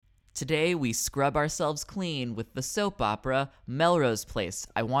Today we scrub ourselves clean with the soap opera Melrose Place.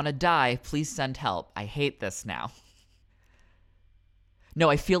 I want to die. Please send help. I hate this now. No,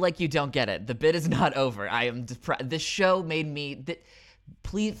 I feel like you don't get it. The bit is not over. I am depressed. This show made me...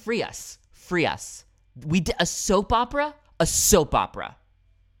 Please, free us. Free us. We did a soap opera? A soap opera.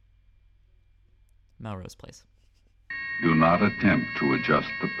 Melrose Place. Do not attempt to adjust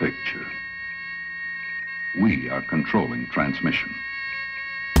the picture. We are controlling transmission.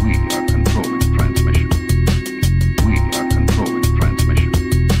 We are controlling transmission. We are controlling transmission.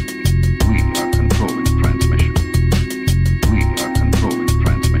 We are controlling transmission. We are controlling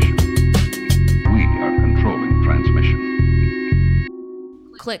transmission. We are controlling transmission.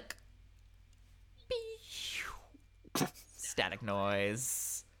 Click. Static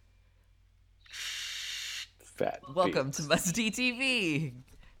noise. Fat Welcome beats. to Musty TV.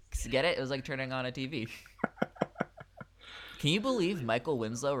 Get it? It was like turning on a TV. Can you believe Michael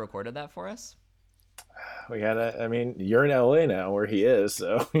Winslow recorded that for us? We gotta, I mean, you're in LA now where he is,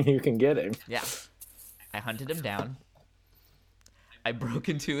 so you can get him. Yeah. I hunted him down. I broke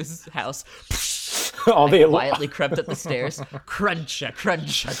into his house. I quietly crept up the stairs. Cruncha,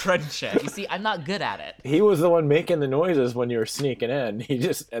 cruncha, cruncha. You see, I'm not good at it. He was the one making the noises when you were sneaking in. He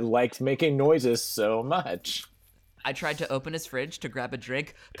just liked making noises so much. I tried to open his fridge to grab a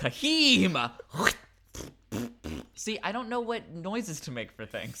drink. Kahima! See, I don't know what noises to make for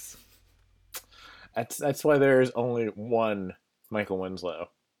things. That's why there's only one Michael Winslow.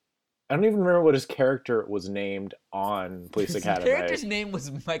 I don't even remember what his character was named on Police Academy. His character's name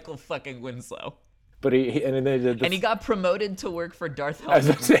was Michael fucking Winslow. But he got promoted to work for Darth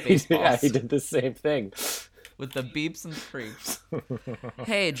Helms's yeah, he did the same thing. With the beeps and the creeps.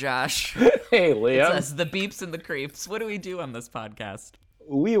 Hey, Josh. Hey, Liam. It's us, the beeps and the creeps. What do we do on this podcast?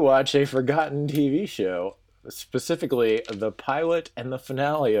 We watch a forgotten TV show, specifically the pilot and the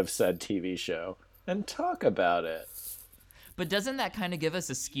finale of said TV show, and talk about it. But doesn't that kind of give us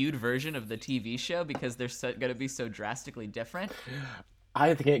a skewed version of the TV show because they're going to be so drastically different?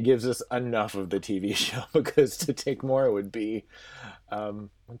 I think it gives us enough of the TV show because to take more would be,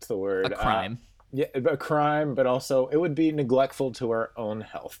 what's the word? A crime. Yeah, a crime, but also it would be neglectful to our own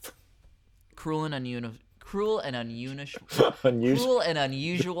health. Cruel and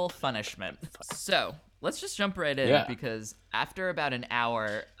unusual punishment. So let's just jump right in because after about an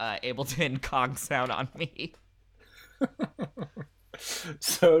hour, Ableton conks out on me.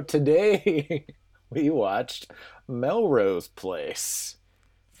 So today we watched Melrose Place.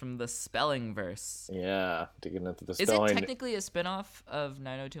 From the spelling verse. Yeah, to get into the spelling. Is it technically a spinoff of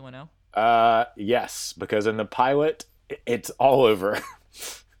 90210? Yes, because in the pilot, it's all over.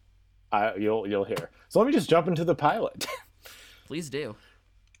 You'll hear. So let me just jump into the pilot. Please do.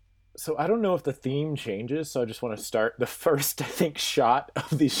 So I don't know if the theme changes, so I just want to start. The first, I think, shot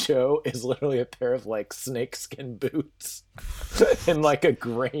of the show is literally a pair of, like, snakeskin boots in, like, a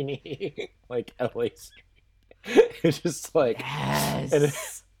grainy, like, LA street. It's just, like...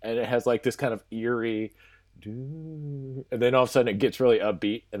 Yes! And it has, like, this kind of eerie... And then all of a sudden it gets really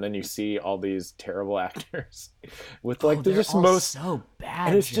upbeat, and then you see all these terrible actors with, like, they're just all so bad,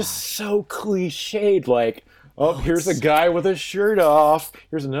 and it's Josh. just so cliched, like... Oh, here's a guy with his shirt off.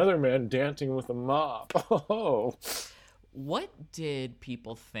 Here's another man dancing with a mop. Oh. What did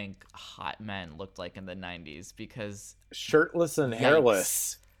people think hot men looked like in the 90s? Because... shirtless and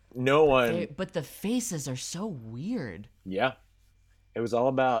hairless. No one... But the faces are so weird. Yeah. It was all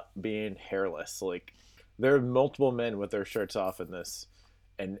about being hairless. Like, there are multiple men with their shirts off in this,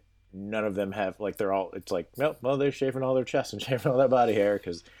 and none of them have, like, they're all... It's like, nope, well, they're shaving all their chest and shaving all that body hair,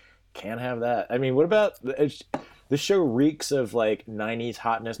 because... Can't have that. I mean, what about the show reeks of, like, 90s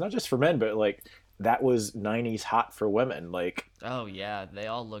hotness, not just for men, but, like, that was 90s hot for women. Like, oh yeah, they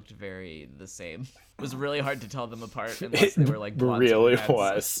all looked very the same. It was really hard to tell them apart unless they were like blondes. It really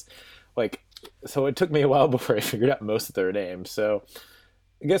was. Like, so it took me a while before I figured out most of their names. So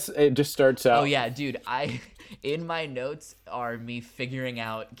I guess it just starts out. Oh yeah, dude, in my notes are me figuring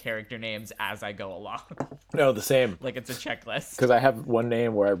out character names as I go along. No, the same. Like it's a checklist. Because I have one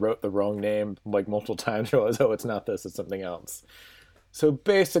name where I wrote the wrong name like multiple times. I realized, oh, it's not this, it's something else. So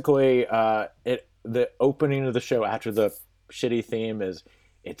basically, the opening of the show after the shitty theme is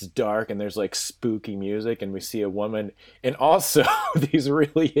it's dark and there's like spooky music and we see a woman and also these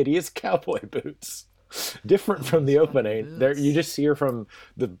really hideous cowboy boots. Different from the opening. There, you just see her from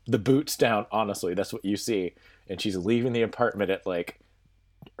the boots down. Honestly, that's what you see, and she's leaving the apartment at like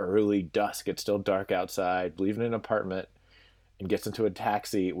early dusk. It's still dark outside. Leaving an apartment and gets into a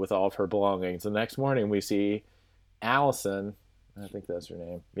taxi with all of her belongings. The next morning, we see Allison. I think that's her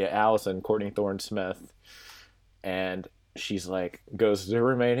name. Yeah, Allison, Courtney Thorne Smith, and she's like, goes to her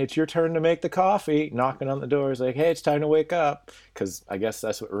roommate, it's your turn to make the coffee, knocking on the door. He's like, hey, it's time to wake up. Because I guess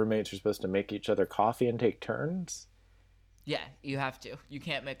that's what roommates are supposed to, make each other coffee and take turns. Yeah, you have to. You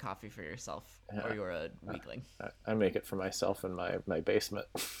can't make coffee for yourself, or you're a weakling. I make it for myself in my basement.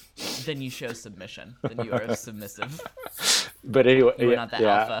 Then you show submission. Then you are submissive. But anyway, You're not the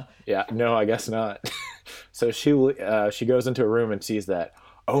alpha. Yeah, no, I guess not. So she goes into a room and sees that,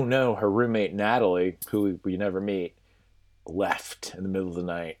 oh no, her roommate Natalie, who we never meet, left in the middle of the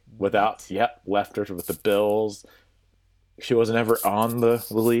night left her with the bills. She wasn't ever on the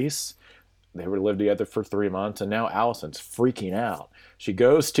lease. They were lived together for 3 months, and now Allison's freaking out. She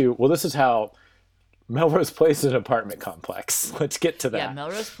goes to, well, this is how Melrose Place is an apartment complex. Let's get to that. Yeah,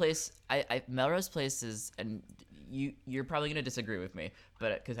 Melrose Place. Melrose Place is, and you're probably going to disagree with me,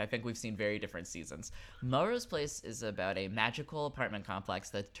 but because I think we've seen very different seasons. Melrose Place is about a magical apartment complex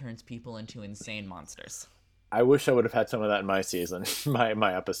that turns people into insane monsters. I wish I would have had some of that in my season,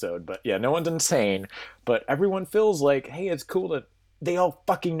 my episode. But yeah, no one's insane, but everyone feels like, hey, it's cool that they all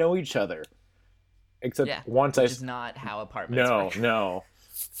fucking know each other. Except once which is not how apartments work. No,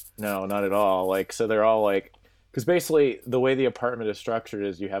 not at all. Like, so they're all like, because basically the way the apartment is structured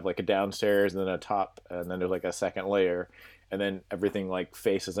is you have like a downstairs and then a top, and then there's like a second layer, and then everything like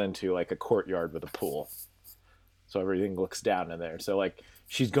faces into like a courtyard with a pool. So everything looks down in there. So like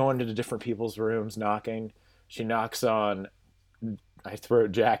she's going to the different people's rooms, knocking. She knocks on, I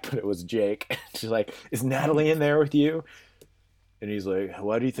wrote Jack, but it was Jake. She's like, is Natalie in there with you? And he's like,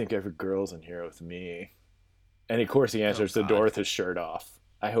 why do you think every girl's in here with me? And of course he answers the door with his shirt off.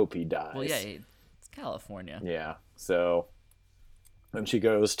 I hope he dies. Well, yeah, it's California. Yeah. So then she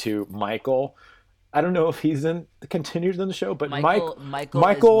goes to Michael. I don't know if he's continues in the show, but Michael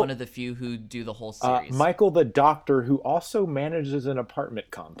is one of the few who do the whole series. Michael, the doctor, who also manages an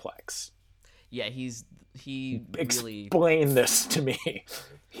apartment complex. Yeah, he really explain this to me.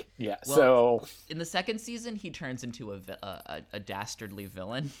 Yeah, well, so in the second season, he turns into a dastardly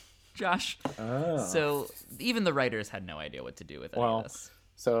villain, Josh. Oh. So even the writers had no idea what to do with any of this.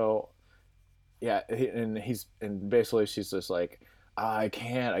 So yeah, and basically she's just like, I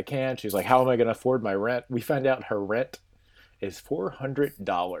can't. She's like, how am I going to afford my rent? We find out her rent is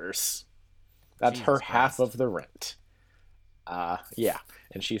 $400. That's her half of the rent. Yeah,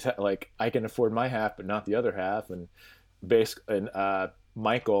 and she's like, I can afford my half, but not the other half. And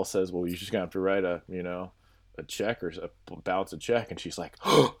Michael says, well, you're just gonna have to write a check or bounce a check. And she's like,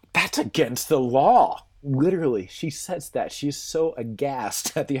 oh, that's against the law. Literally, she says that. She's so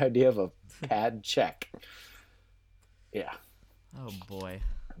aghast at the idea of a pad check. Yeah. Oh boy.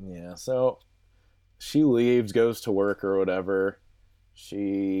 Yeah. So she leaves, goes to work or whatever.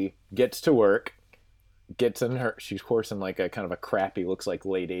 She gets to work. Gets in her, she's of course in like a kind of a crappy, looks like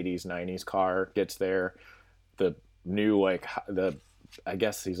late 80s 90s car. Gets there, the new I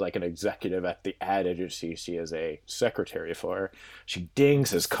guess he's like an executive at the ad agency she is a secretary for. She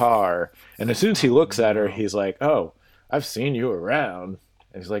dings his car, and as soon as he looks at her, he's like, oh, I've seen you around.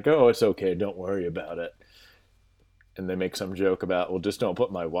 And he's like, oh, it's okay, don't worry about it. And they make some joke about, well, just don't put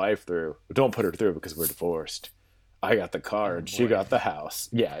my wife through, don't put her through because we're divorced. I got the car and she got the house.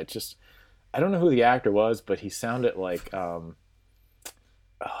 Yeah, it's just, I don't know who the actor was, but he sounded like,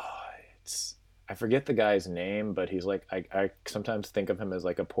 I forget the guy's name, but he's like, I sometimes think of him as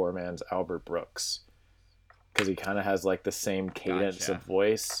like a poor man's Albert Brooks, because he kind of has like the same cadence of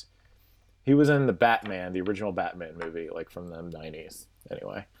voice. He was in the original Batman movie, like from the 90s.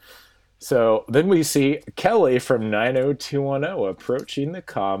 Anyway, so then we see Kelly from 90210 approaching the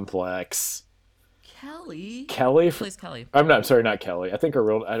complex. Kelly Who plays Kelly? I'm not sorry, not Kelly. I think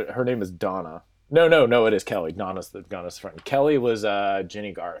her name is Donna. No, it is Kelly. Donna's friend. Kelly was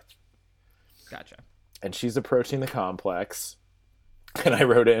Jenny Garth. Gotcha. And she's approaching the complex, and I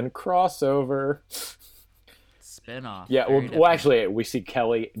wrote in crossover. Spin-off. Yeah, well, actually, we see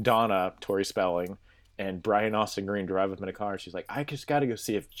Kelly, Donna, Tori Spelling, and Brian Austin Green drive up in a car, and she's like, I just got to go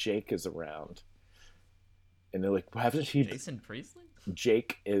see if Jake is around. And they're like, haven't she? Jason Priestley?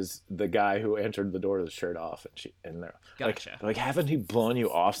 Jake is the guy who entered the door with his shirt off, and they're gotcha. Like, haven't he blown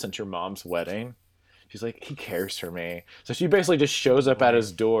you off since your mom's wedding? She's like, he cares for me. So she basically just shows up at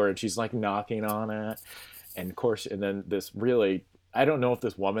his door, and she's like knocking on it. And of course, and then this really, I don't know if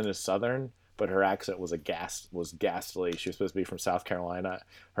this woman is Southern, but her accent was ghastly. She was supposed to be from South Carolina.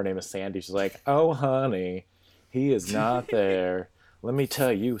 Her name is Sandy. She's like, oh, honey, he is not there. Let me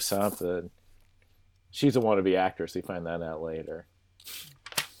tell you something. She's a wannabe actress. You find that out later.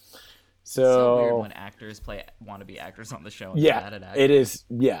 So weird when actors play wannabe actors on the show. It is.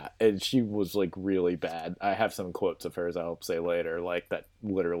 Yeah, and she was like really bad. I have some quotes of hers I'll say later, like that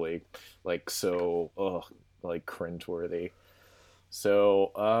literally, like so. Ugh, like cringeworthy.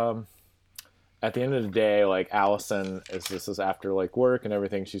 So at the end of the day, like Allison this is after like work and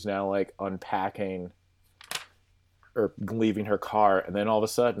everything, she's now like unpacking or leaving her car, and then all of a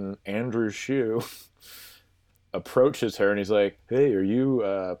sudden Andrew Shue approaches her and he's like, "Hey, are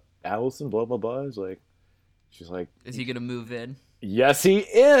you Allison, blah blah blah?" She's like, is he gonna move in? "Yes, he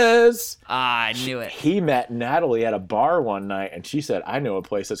is." I knew it. He met Natalie at a bar one night, and she said, "I know a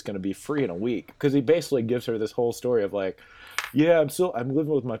place that's going to be free in a week." Because he basically gives her this whole story of like, "Yeah, I'm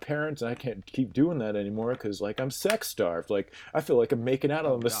living with my parents, and I can't keep doing that anymore because like I'm sex starved. Like I feel like I'm making out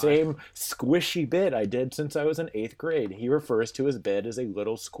on the same squishy bed I did since I was in 8th grade." He refers to his bed as a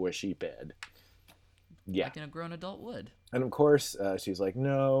little squishy bed. Yeah, like a grown adult would. And of course, she's like,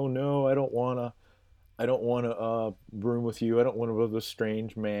 "No, I don't wanna room with you. I don't want to live with a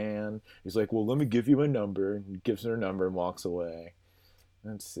strange man." He's like, "Well, let me give you my number." He gives her a number and walks away.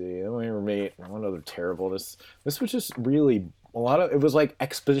 Let's see. Then we meet one other terrible. This was just really a lot of. It was like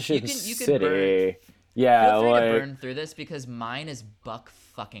Exposition City. Burn. Yeah, feel free like to burn through this because mine is buck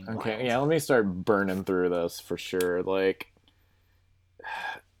fucking wild. Okay, yeah. Let me start burning through this for sure. Like.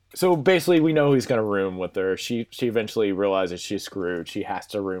 So basically, we know he's gonna room with her. She eventually realizes she's screwed. She has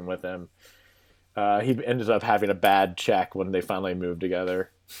to room with him. He ended up having a bad check when they finally moved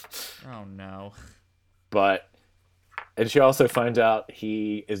together. Oh no! And she also finds out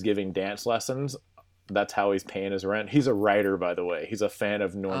he is giving dance lessons. That's how he's paying his rent. He's a writer, by the way. He's a fan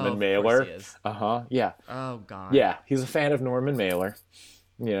of Norman Mailer. Of course he is. Yeah. Oh god. Yeah, he's a fan of Norman Mailer.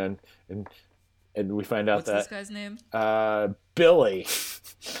 Yeah, and we find out What's this guy's name? Billy.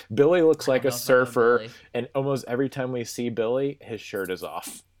 Billy looks like a surfer, and almost every time we see Billy, his shirt is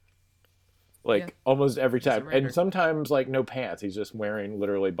off. Like almost every time, and sometimes like no pants. He's just wearing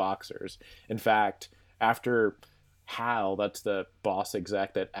literally boxers. In fact, after Hal, that's the boss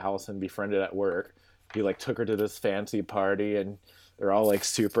exec that Allison befriended at work, he like took her to this fancy party, and they're all like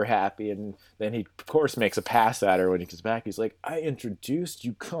super happy. And then he of course makes a pass at her when he comes back. He's like, "I introduced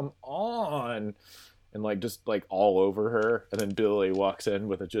you, come on." And like just like all over her, and then Billy walks in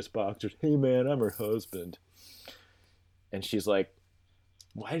with a just boxers. "Hey man, I'm her husband." And she's like,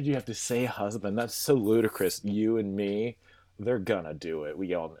 "Why did you have to say husband? That's so ludicrous. You and me, they're gonna do it.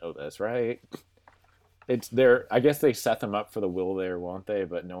 We all know this, right?" It's there. I guess they set them up for the will they or won't they,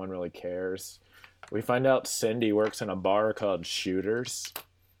 but no one really cares. We find out Cindy works in a bar called Shooters.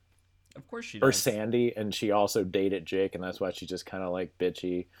 Of course she does. Or Sandy, and she also dated Jake, and that's why she's just kind of like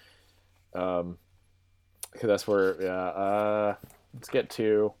bitchy. Because that's where, let's get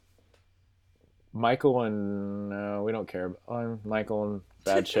to Michael and, we don't care. Michael and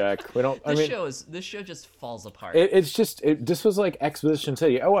Bad Check. We don't, This show just falls apart. This was like Exposition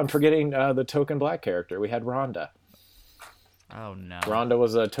City. Oh, I'm forgetting the token black character. We had Rhonda. Oh, no. Rhonda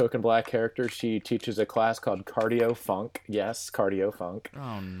was a token black character. She teaches a class called Cardio Funk. Yes, Cardio Funk.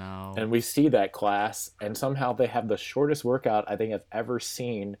 Oh, no. And we see that class, and somehow they have the shortest workout I think I've ever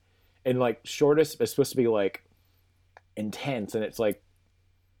seen. And like shortest is supposed to be like intense, and it's like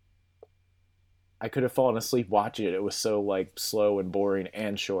I could have fallen asleep watching it. It was so like slow and boring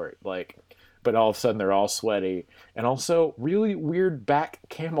and short. Like, but all of a sudden they're all sweaty, and also really weird back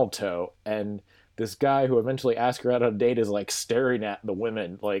camel toe. And this guy who eventually asked her out on a date is like staring at the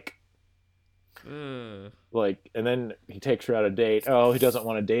women like, like, and then he takes her out on a date. Oh, he doesn't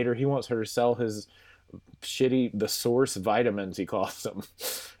want to date her. He wants her to sell his the Source vitamins, he calls them.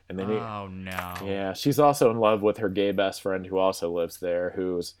 And then oh no. Yeah, she's also in love with her gay best friend who also lives there,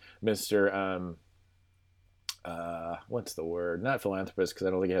 who's Mr. What's the word? Not philanthropist, because I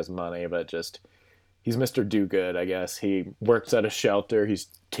don't think he has money, but just he's Mr. Do-Good, I guess. He works at a shelter. He's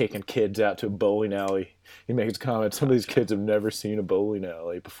taking kids out to a bowling alley. He makes comments, "Some of these kids have never seen a bowling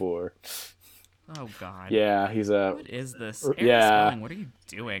alley before." Oh god. Yeah, he's a. What is this? Yeah. What are you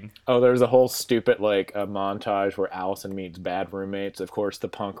doing? Oh, there's a whole stupid like a montage where Allison meets bad roommates. Of course, the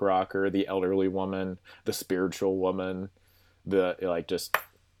punk rocker, the elderly woman, the spiritual woman, the like just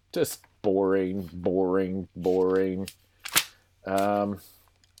boring.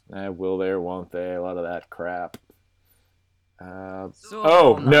 Will there, won't they? A lot of that crap.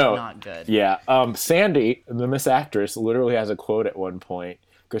 Not good. Yeah. Sandy, the Miss Actress, literally has a quote at one point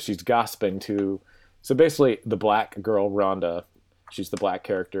because she's gossiping to. So basically, the black girl Rhonda, she's the black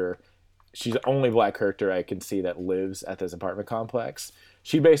character. She's the only black character I can see that lives at this apartment complex.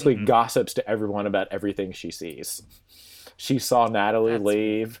 She basically gossips to everyone about everything she sees. She saw Natalie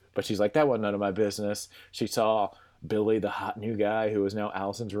leave, but she's like, "That wasn't none of my business." She saw Billy, the hot new guy who is now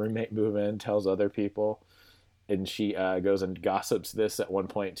Allison's roommate, move in, tells other people. And she goes and gossips this at one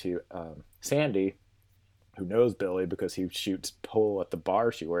point to Sandy. who knows Billy because he shoots pool at the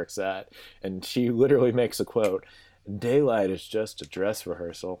bar she works at, and she literally makes a quote, "Daylight is just a dress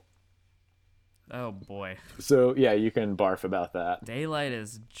rehearsal." Oh boy. So yeah, you can barf about that. Daylight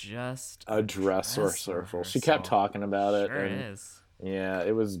is just a dress rehearsal. She kept talking about it. Sure is. Yeah,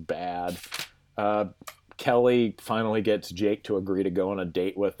 it was bad. Kelly finally gets Jake to agree to go on a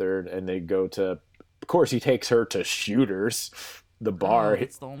date with her, and they go to. Of course, he takes her to Shooters, the bar.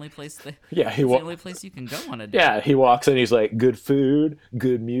 It's the only place. The only place you can go on a date. Yeah, he walks in. He's like, good food,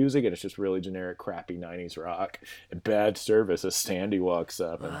 good music, and it's just really generic, crappy '90s rock and bad service. As Sandy walks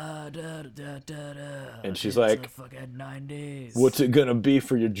up, and she's like, fucking 90s. "What's it gonna be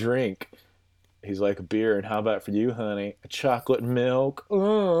for your drink?" He's like, "A beer, and how about for you, honey? A chocolate milk?"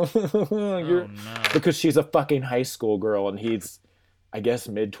 Oh, no. Because she's a fucking high school girl, and he's, I guess,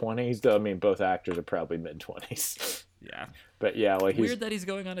 mid-20s. I mean, both actors are probably mid-20s. Yeah. But yeah, like weird that he's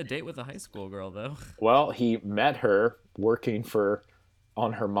going on a date with a high school girl, though. Well, he met her working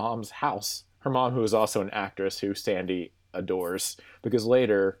on her mom's house. Her mom, who is also an actress who Sandy adores, because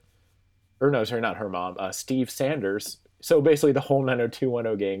later, or no, sorry, not her mom, Steve Sanders. So basically the whole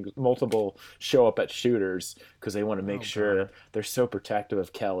 90210 gang, multiple show up at Shooters because they want to make sure they're so protective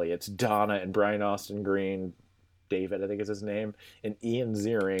of Kelly. It's Donna and Brian Austin Green, David, I think is his name, and Ian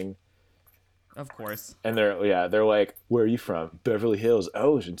Ziering. Of course. And they're like, "Where are you from?" "Beverly Hills."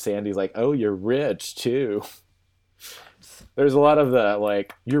 "Oh," and Sandy's like, "Oh, you're rich too." There's a lot of that,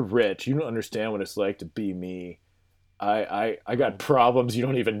 like, "You're rich. You don't understand what it's like to be me. I got problems you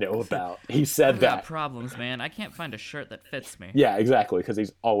don't even know about." He said that. Got problems, man. I can't find a shirt that fits me. Yeah, exactly, because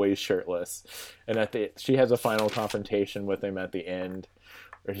he's always shirtless. And she has a final confrontation with him at the end,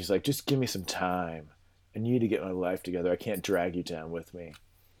 where she's like, "Just give me some time. I need to get my life together. I can't drag you down with me."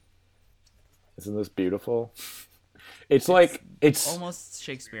 Isn't this beautiful? It's almost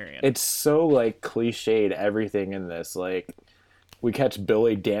Shakespearean. It's so like cliched, everything in this. Like, we catch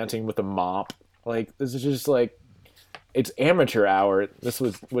Billy dancing with a mop. Like, this is just like, it's amateur hour. This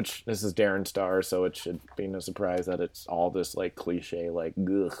is Darren Star, so it should be no surprise that it's all this like cliche, like,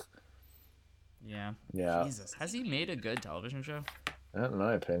 ugh. Yeah. Jesus, has he made a good television show? Not in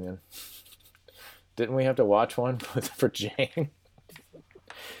my opinion. Didn't we have to watch one for Jane?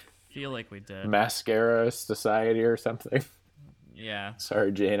 Feel like we did. Mascara Society or something. Yeah.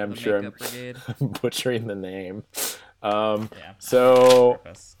 Sorry, Jane. I'm sure I'm butchering the name. So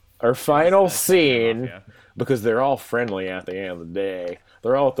our final scene, because they're all friendly at the end of the day.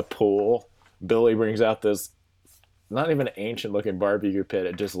 They're all at the pool. Billy brings out this not even an ancient looking barbecue pit.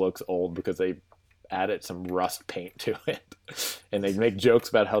 It just looks old because they added some rust paint to it. And they make jokes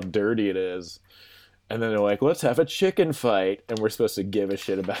about how dirty it is. And then they're like, "Let's have a chicken fight." And we're supposed to give a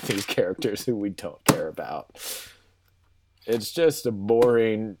shit about these characters who we don't care about. It's just a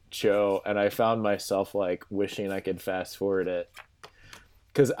boring show. And I found myself like wishing I could fast forward it.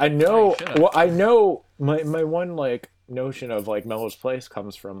 Because I know my one like notion of like Melrose Place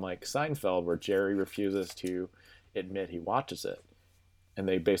comes from like Seinfeld, where Jerry refuses to admit he watches it. And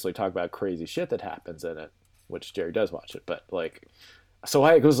they basically talk about crazy shit that happens in it, which Jerry does watch it. But like, so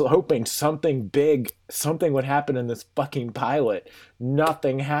I was hoping something would happen in this fucking pilot.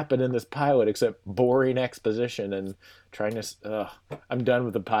 Nothing happened in this pilot except boring exposition and trying to... I'm done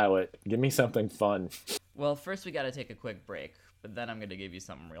with the pilot. Give me something fun. Well, first we gotta take a quick break, but then I'm gonna give you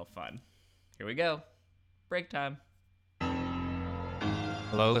something real fun. Here we go. Break time.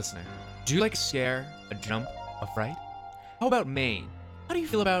 Hello, listener. Do you like a scare, a jump, a fright? How about Maine? How do you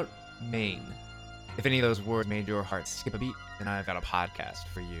feel about Maine? If any of those words made your heart skip a beat, then I've got a podcast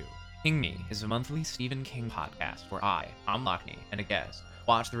for you. King Me is a monthly Stephen King podcast where I'm Lockney, and a guest,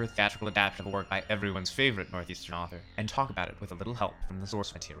 watch the theatrical adaptation of a work by everyone's favorite Northeastern author, and talk about it with a little help from the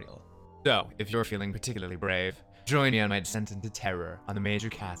source material. So, if you're feeling particularly brave, join me on my descent into terror on the Major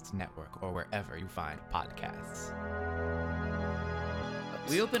Casts Network or wherever you find podcasts.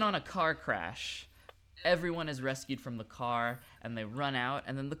 We open on a car crash. Everyone is rescued from the car, and they run out,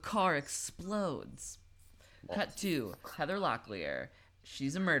 and then the car explodes. Cut to Heather Locklear.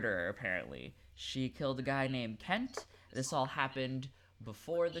 She's a murderer, apparently. She killed a guy named Kent. This all happened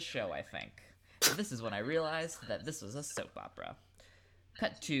before the show, I think. This is when I realized that this was a soap opera.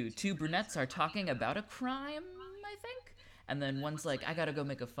 Cut to two brunettes are talking about a crime, I think? And then one's like, "I gotta go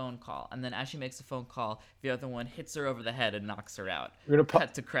make a phone call." And then as she makes a phone call, the other one hits her over the head and knocks her out.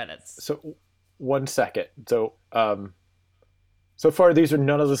 Cut to credits. So... 1 second. So, so far these are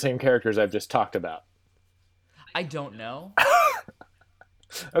none of the same characters I've just talked about. I don't know.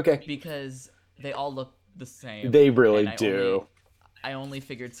 Okay. Because they all look the same. They really do. I only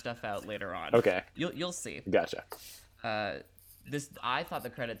figured stuff out later on. Okay. You'll see. Gotcha. I thought the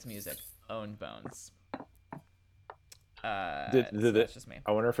credits music owned Bones. That's just me.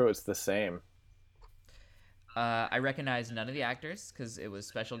 I wonder if it was the same. I recognize none of the actors because it was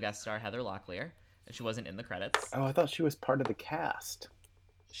special guest star Heather Locklear, and she wasn't in the credits. Oh, I thought she was part of the cast.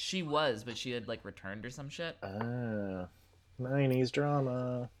 She was, but she had like returned or some shit. 90s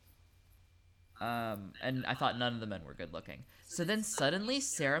drama. And I thought none of the men were good looking. So then suddenly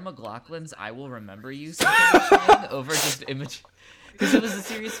Sarah McLachlan's "I Will Remember You" started playing over just image, because it was a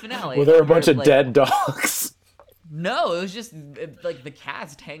series finale. Well, there were a bunch of dead dogs. No, it was just like the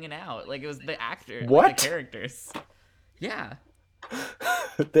cast hanging out. Like it was the actors, what? Like, the characters. Yeah.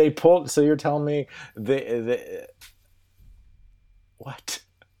 They pulled. So you're telling me they what?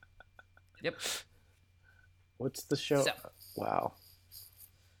 Yep. What's the show? Wow.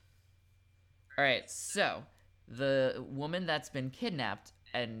 All right, so the woman that's been kidnapped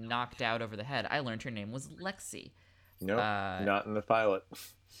and knocked out over the head, I learned her name was Lexi. Nope, not in the pilot.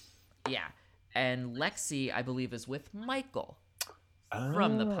 Yeah, and Lexi, I believe, is with Michael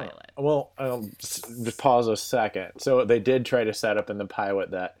from the pilot. Well, just pause a second. So they did try to set up in the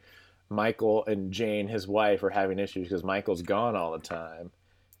pilot that Michael and Jane, his wife, are having issues because Michael's gone all the time.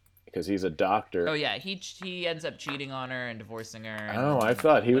 Because he's a doctor. Oh yeah, he ends up cheating on her and divorcing her. And I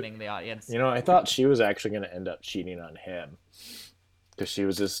thought he winning the audience. I thought she was actually going to end up cheating on him because she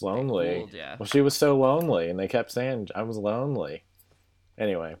was just lonely. Cool, yeah. Well, she was so lonely, and they kept saying I was lonely.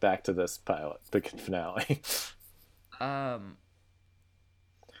 Anyway, back to this pilot, the finale.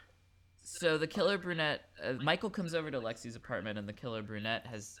 So the killer brunette, Michael comes over to Lexi's apartment, and the killer brunette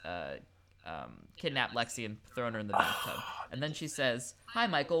has kidnapped Lexi and thrown her in the bathtub. And then she says, "Hi,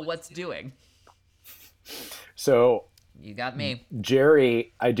 Michael, what's doing?" So you got me.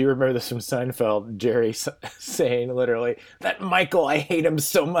 Jerry, I do remember this from Seinfeld, Jerry saying literally, "That Michael, I hate him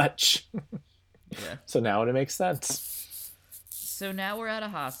so much." Yeah. So now it makes sense. So now we're at a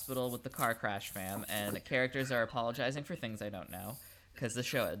hospital with the car crash fam, and the characters are apologizing for things I don't know, because the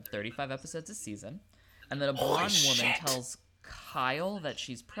show had 35 episodes a season. And then a blonde woman tells Kyle that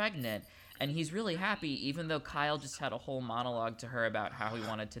she's pregnant, and he's really happy, even though Kyle just had a whole monologue to her about how he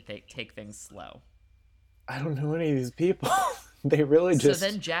wanted to take things slow. I don't know any of these people. They really just...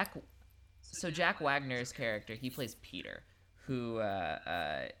 So Jack Wagner's character, he plays Peter, who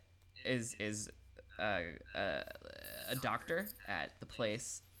is a doctor at the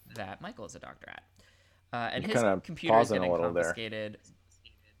place that Michael is a doctor at. And his computer is getting confiscated.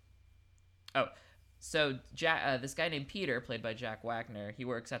 Oh, so this guy named Peter, played by Jack Wagner, he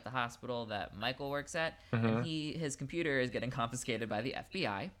works at the hospital that Michael works at, and his computer is getting confiscated by the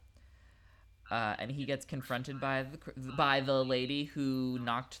FBI. And he gets confronted by the lady who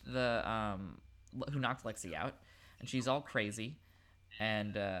knocked Lexi out, and she's all crazy,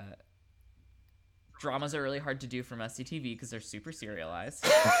 and dramas are really hard to do for Musty TV because they're super serialized.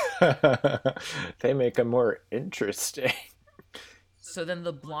 They make them more interesting. So then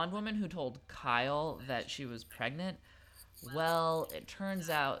the blonde woman who told Kyle that she was pregnant, well, it turns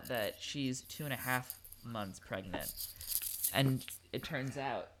out that she's 2.5 months pregnant. And it turns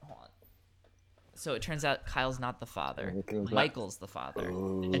out, it turns out Kyle's not the father. Michael's the father.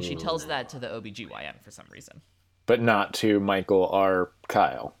 Ooh. And she tells that to the OBGYN for some reason. But not to Michael or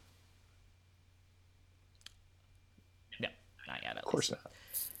Kyle. No, not yet, at least. Of course not.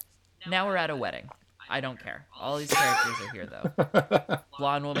 Now we're at a wedding. I don't care. All these characters are here, though.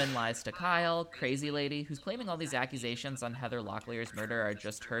 Blonde woman lies to Kyle. Crazy lady, who's claiming all these accusations on Heather Locklear's murder are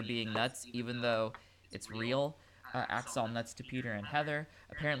just her being nuts, even though it's real. Acts all nuts to Peter and Heather.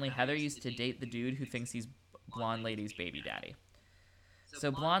 Apparently, Heather used to date the dude who thinks he's blonde lady's baby daddy.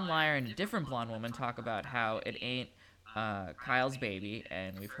 So blonde liar and a different blonde woman talk about how it ain't Kyle's baby,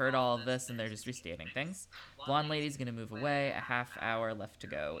 and we've heard all of this, and they're just restating things. Blonde lady's gonna move away. A half hour left to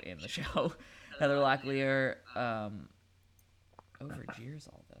go in the show. Heather Locklear overhears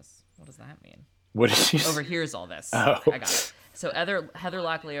all this. What does that mean? What did she overhears all this? Oh. I got it. So Heather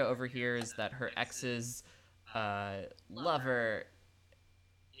Locklear overhears that her ex's lover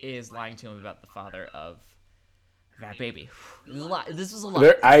is lying to him about the father of that baby. This was a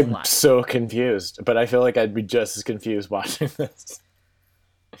lot. I'm so confused, but I feel like I'd be just as confused watching this.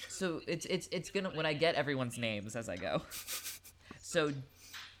 So it's gonna, when I get everyone's names as I go. So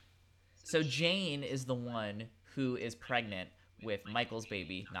Jane is the one who is pregnant with Michael's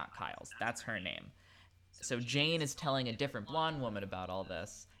baby, not Kyle's. That's her name. So Jane is telling a different blonde woman about all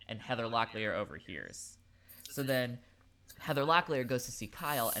this, and Heather Locklear overhears. So then Heather Locklear goes to see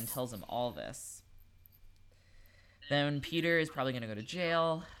Kyle and tells him all this. Then Peter is probably going to go to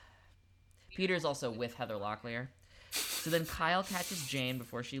jail. Peter is also with Heather Locklear. So then Kyle catches Jane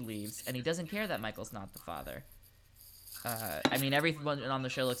before she leaves, and he doesn't care that Michael's not the father. I mean, everyone on the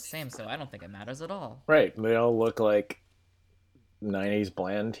show looks the same, so I don't think it matters at all. Right. They all look like 90s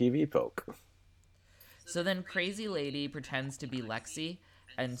bland TV folk. So then Crazy Lady pretends to be Lexi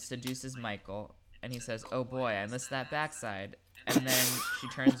and seduces Michael, and he says, "Oh boy, I missed that backside." And then she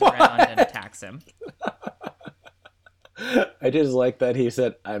turns around and attacks him. I just like that he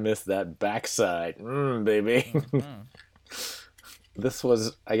said, "I missed that backside." Baby. Mm-hmm. This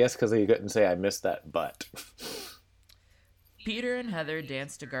was, I guess, because he couldn't say, "I missed that butt." Peter and Heather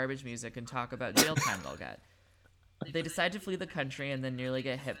dance to garbage music and talk about jail time they'll get. They decide to flee the country and then nearly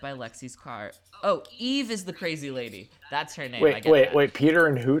get hit by Lexi's car. Oh, Eve is the Crazy Lady. That's her name. Wait. Peter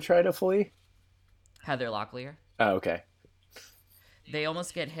and who try to flee? Heather Locklear. Oh, okay. They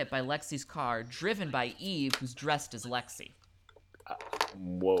almost get hit by Lexi's car, driven by Eve, who's dressed as Lexi.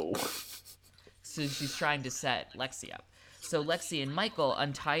 Whoa. So she's trying to set Lexi up. So Lexi and Michael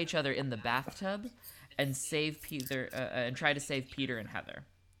untie each other in the bathtub and save Peter and try to save Peter and Heather.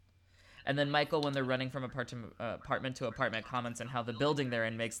 And then Michael, when they're running from apartment to apartment, comments on how the building they're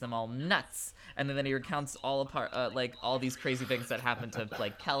in makes them all nuts. And then he recounts all these crazy things that happened to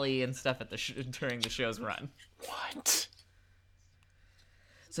like Kelly and stuff at during the show's run. What?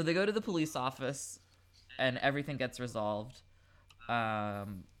 So they go to the police office, and everything gets resolved,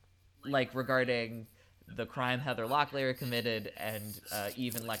 regarding the crime Heather Locklear committed and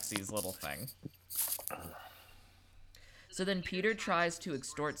Eve and Lexi's little thing. So then Peter tries to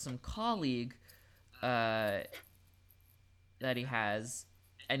extort some colleague that he has,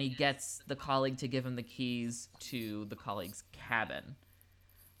 and he gets the colleague to give him the keys to the colleague's cabin.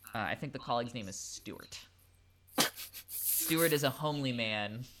 I think the colleague's name is Stuart. Stuart is a homely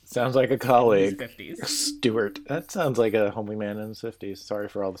man. Sounds like a colleague. In his 50s. Stuart. That sounds like a homely man in his 50s. Sorry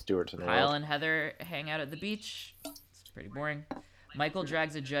for all the Stuarts in the world. Kyle and Heather hang out at the beach. It's pretty boring. Michael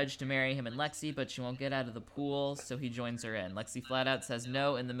drags a judge to marry him and Lexi, but she won't get out of the pool, so he joins her in. Lexi flat out says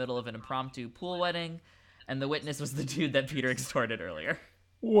no in the middle of an impromptu pool wedding, and the witness was the dude that Peter extorted earlier.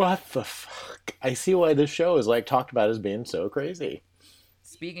 What the fuck? I see why this show is talked about as being so crazy.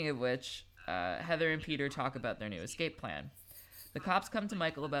 Speaking of which, Heather and Peter talk about their new escape plan. The cops come to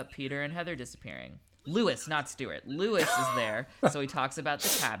Michael about Peter and Heather disappearing. Lewis, not Stuart. Lewis is there, so he talks about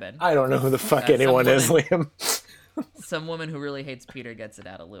the cabin. I don't know who the fuck anyone is, Liam. Some woman who really hates Peter gets it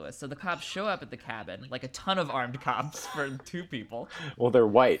out of Lewis. So the cops show up at the cabin, like a ton of armed cops for 2 people. Well, they're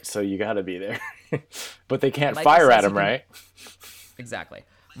white, so you gotta be there. But they can't fire at him, right? Exactly.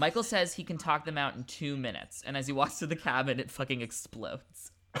 Michael says he can talk them out in 2 minutes, and as he walks to the cabin, it fucking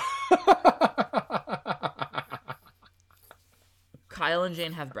explodes. Kyle and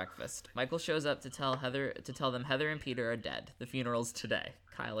Jane have breakfast. Michael shows up to tell them Heather and Peter are dead. The funeral's today.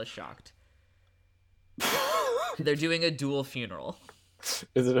 Kyle is shocked. They're doing a dual funeral.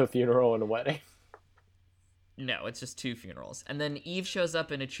 Is it a funeral and a wedding? No, it's just 2 funerals. And then Eve shows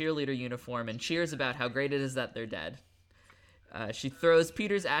up in a cheerleader uniform and cheers about how great it is that they're dead. She throws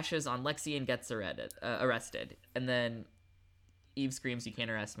Peter's ashes on Lexi and gets arrested. And then Eve screams, "You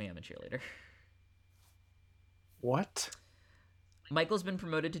can't arrest me, I'm a cheerleader." What? Michael's been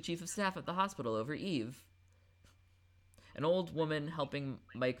promoted to chief of staff at the hospital over Eve. An old woman helping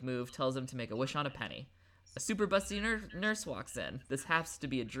Mike move tells him to make a wish on a penny. A super busty nurse walks in. This has to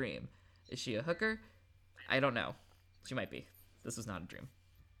be a dream. Is she a hooker? I don't know. She might be. This was not a dream.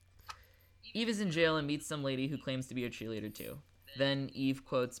 Eve is in jail and meets some lady who claims to be a cheerleader too. Then Eve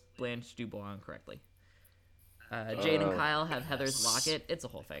quotes Blanche Dubois incorrectly. Jane and Kyle have Heather's locket. It's a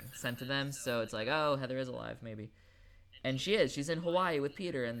whole thing. Sent to them, so it's like, oh, Heather is alive, maybe. And she is. She's in Hawaii with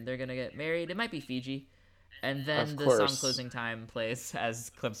Peter, and they're going to get married. It might be Fiji. And then the song Closing Time plays as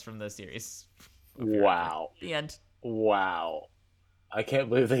clips from the series. Wow. The end. Wow. I can't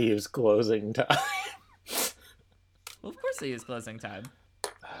believe they used Closing Time. Well, of course they use Closing Time.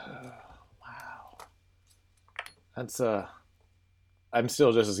 Wow. That's, I'm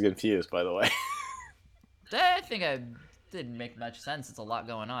still just as confused, by the way. I think I didn't make much sense. It's a lot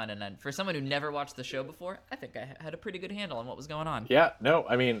going on. And then for someone who never watched the show before, I think I had a pretty good handle on what was going on. Yeah, no,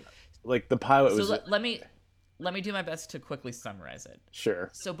 I mean, the pilot was... So let me do my best to quickly summarize it. Sure.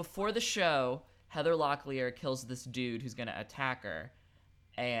 So before the show, Heather Locklear kills this dude who's going to attack her,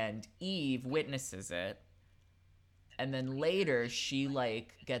 and Eve witnesses it. And then later, she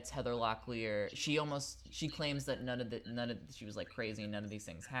gets Heather Locklear. She claims that she was crazy. None of these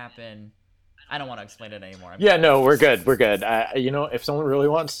things happen. I don't want to explain it anymore. No, we're good. We're good. If someone really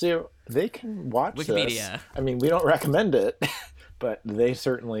wants to, they can watch Wikipedia. This. I mean, we don't recommend it, but they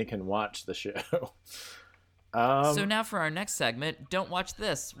certainly can watch the show. So now for our next segment, don't watch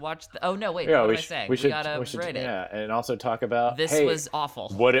this. Watch the... Oh, no, wait. Yeah, what am I saying? We gotta rate it. Yeah, and also talk about... This was awful.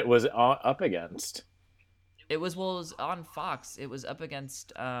 What it was up against. It was on Fox. It was up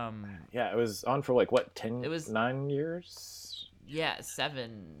against... Yeah, it was on for 10... It was 9 years? Yeah,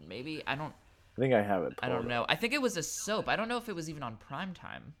 7 maybe. I think I have it. I don't know. I think it was a soap. I don't know if it was even on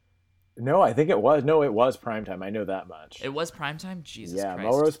primetime. No, I think it was. No, it was primetime. I know that much. It was primetime? Jesus yeah, Christ.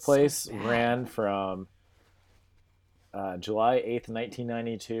 Melrose Place So bad. ran from July 8th,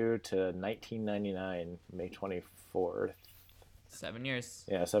 1992 to 1999, May 24th. 7 years.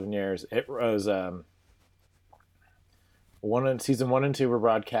 Yeah, 7 years. It was season 1 and 2 were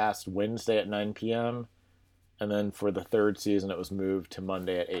broadcast Wednesday at 9 p.m. And then for the third season, it was moved to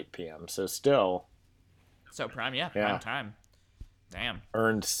Monday at 8 p.m. So still... So prime time. Damn.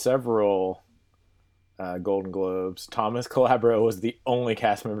 Earned several Golden Globes. Thomas Calabro was the only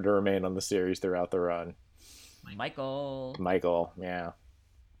cast member to remain on the series throughout the run. Michael, yeah.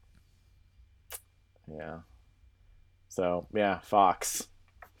 Yeah. So, yeah, Fox.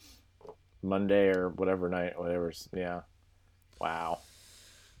 Monday or whatever night, whatever's, yeah. Wow.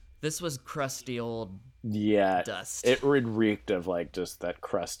 This was crusty old dust. It reeked of, like, just that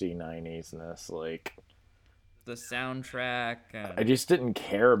crusty 90s-ness, like... The soundtrack. I just didn't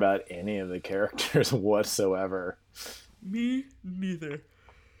care about any of the characters whatsoever. Me neither.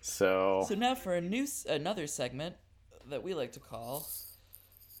 So now for another segment that we like to call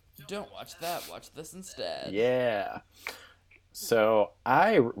Don't Watch That, Watch This Instead. Yeah. So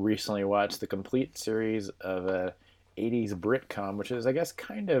I recently watched the complete series of a 80s Britcom, which is, I guess,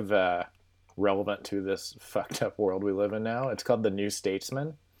 kind of relevant to this fucked up world we live in now. It's called The New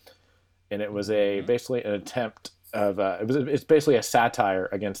Statesman. And it was basically an attempt of it's basically a satire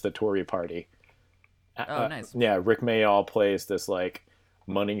against the Tory party. Oh, nice. Yeah, Rick Mayall plays this like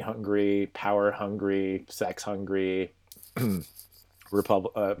money hungry, power hungry, sex hungry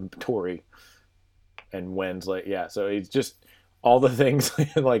Tory, and wins so he's just all the things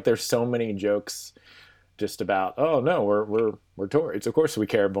like there's so many jokes just about, oh no, we're Tories, of course we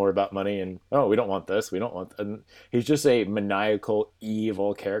care more about money, and oh, we don't want this, we don't want that. And he's just a maniacal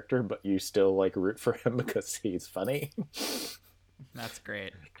evil character, but you still like root for him because he's funny. That's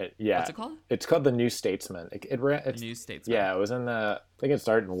great. Yeah. What's it called? It's called The New Statesman. New Statesman. Yeah, it was in I think it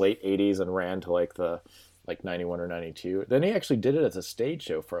started in the late 80s and ran to like 91 or 92. Then he actually did it as a stage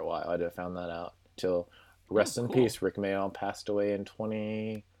show for a while. I found that out till rest in peace. Rick Mayall passed away in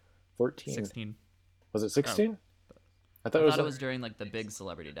 2014. 16. Was it 16? Oh. I thought it was during like the big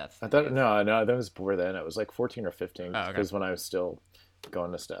celebrity death. I thought no, that was before then. It was like 14 or 15 because when I was still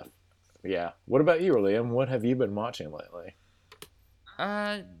going to stuff. Yeah. What about you, Liam? What have you been watching lately?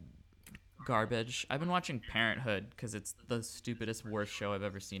 Garbage. I've been watching Parenthood because it's the stupidest, worst show I've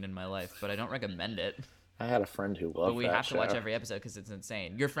ever seen in my life, but I don't recommend it. I had a friend who loved that show. But we have to watch every episode because it's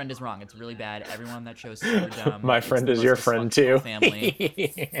insane. Your friend is wrong. It's really bad. Everyone on that show is super dumb. My friend is your friend too. Family.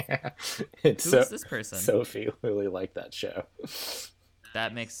 Yeah. Who is this person? Sophie really liked that show.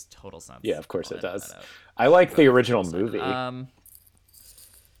 That makes total sense. Yeah, of course it does. I like the original movie. But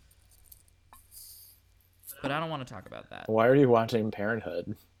I don't want to talk about that. Why are you watching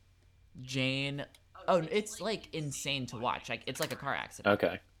Parenthood? Jane. Oh, it's like insane to watch. Like it's like a car accident.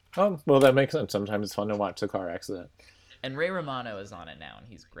 Okay. Oh, well, that makes sense. Sometimes it's fun to watch a car accident. And Ray Romano is on it now, and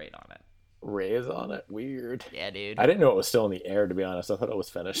he's great on it. Ray is on it? Weird. Yeah, dude. I didn't know it was still in the air, to be honest. I thought it was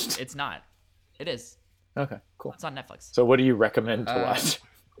finished. It's not. It is. Okay, cool. It's on Netflix. So what do you recommend to watch?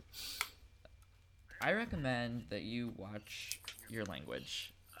 I recommend that you watch your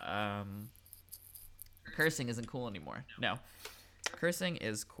language. Cursing isn't cool anymore. No. Cursing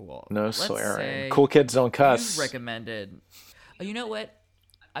is cool. No swearing. Cool kids don't cuss. You recommended... Oh, you know what?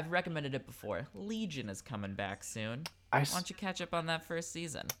 I've recommended it before. Legion is coming back soon. Why don't you catch up on that first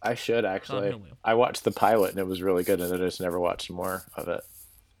season? I should, actually. I watched the pilot, and it was really good, and I just never watched more of it.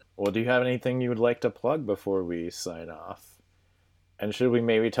 Well, do you have anything you would like to plug before we sign off? And should we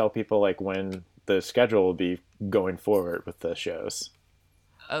maybe tell people like when the schedule will be going forward with the shows?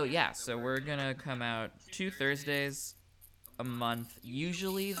 Oh, yeah. So we're going to come out 2 Thursdays a month,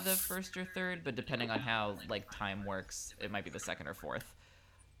 usually the first or third, but depending on how like time works, it might be the second or fourth.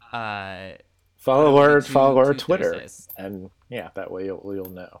 Follow our Twitter, Thursdays. And yeah, that way you'll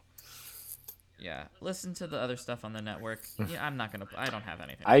know. Yeah, listen to the other stuff on the network. Yeah, I don't have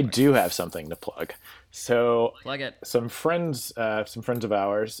anything. I do have something to plug. So plug it. Some friends of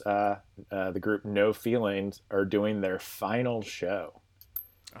ours, the group No Feelings, are doing their final show.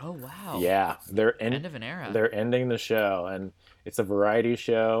 Oh wow! Yeah, they're end of an era. They're ending the show, and it's a variety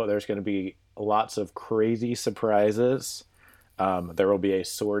show. There's going to be lots of crazy surprises. There will be a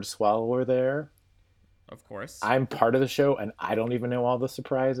sword swallower there. Of course. I'm part of the show, and I don't even know all the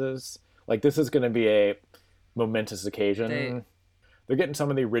surprises. Like, this is going to be a momentous occasion. They're getting some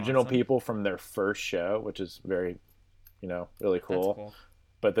of the original people from their first show, which is very, really cool. That's cool.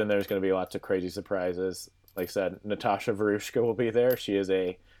 But then there's going to be lots of crazy surprises. like I said, Natasha Verushka will be there. She is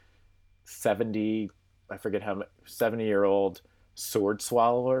a 70-year-old sword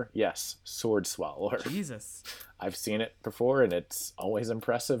swallower. Yes, sword swallower. Jesus. I've seen it before, and it's always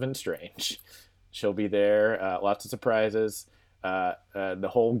impressive and strange. She'll be there. Lots of surprises. The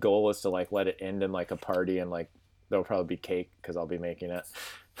whole goal is to like let it end in like a party, and like there'll probably be cake because I'll be making it.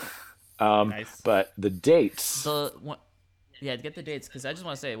 Nice. But the dates. Yeah, get the dates, because I just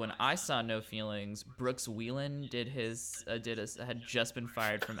want to say, when I saw No Feelings, Brooks Wheelan had just been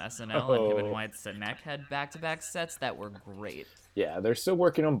fired from SNL, and him and Wyatt Cenac had back-to-back sets that were great. Yeah, they're still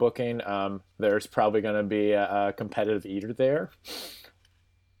working on booking. There's probably going to be a competitive eater there.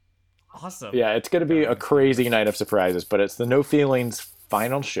 Awesome. Yeah, it's going to be a crazy night of surprises, but it's the No Feelings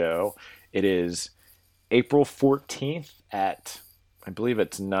final show. It is April 14th at, I believe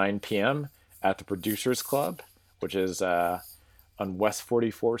it's 9 p.m. at the Producers Club, which is on West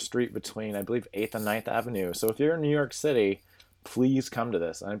 44th Street between, I believe, 8th and 9th Avenue. So if you're in New York City, please come to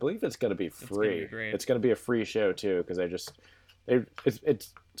this. And I believe it's going to be free. It's going to be a free show, too, because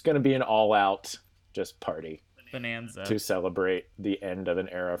it's going to be an all-out just party. Bonanza. To celebrate the end of an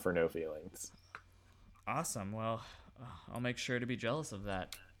era for No Feelings. Awesome. Well, I'll make sure to be jealous of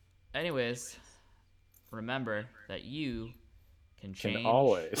that. Anyways, remember that you can change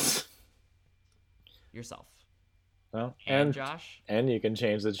always yourself. Well, and Josh. And you can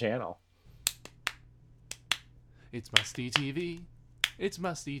change the channel. It's Musty TV. It's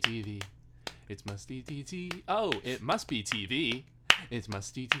Musty TV. It's Musty TV. Oh, it must be TV. It's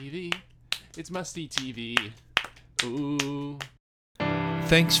Musty TV. It's Musty TV. Ooh.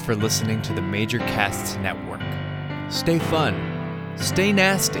 Thanks for listening to the Major Casts Network. Stay fun, stay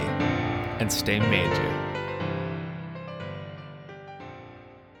nasty, and stay major.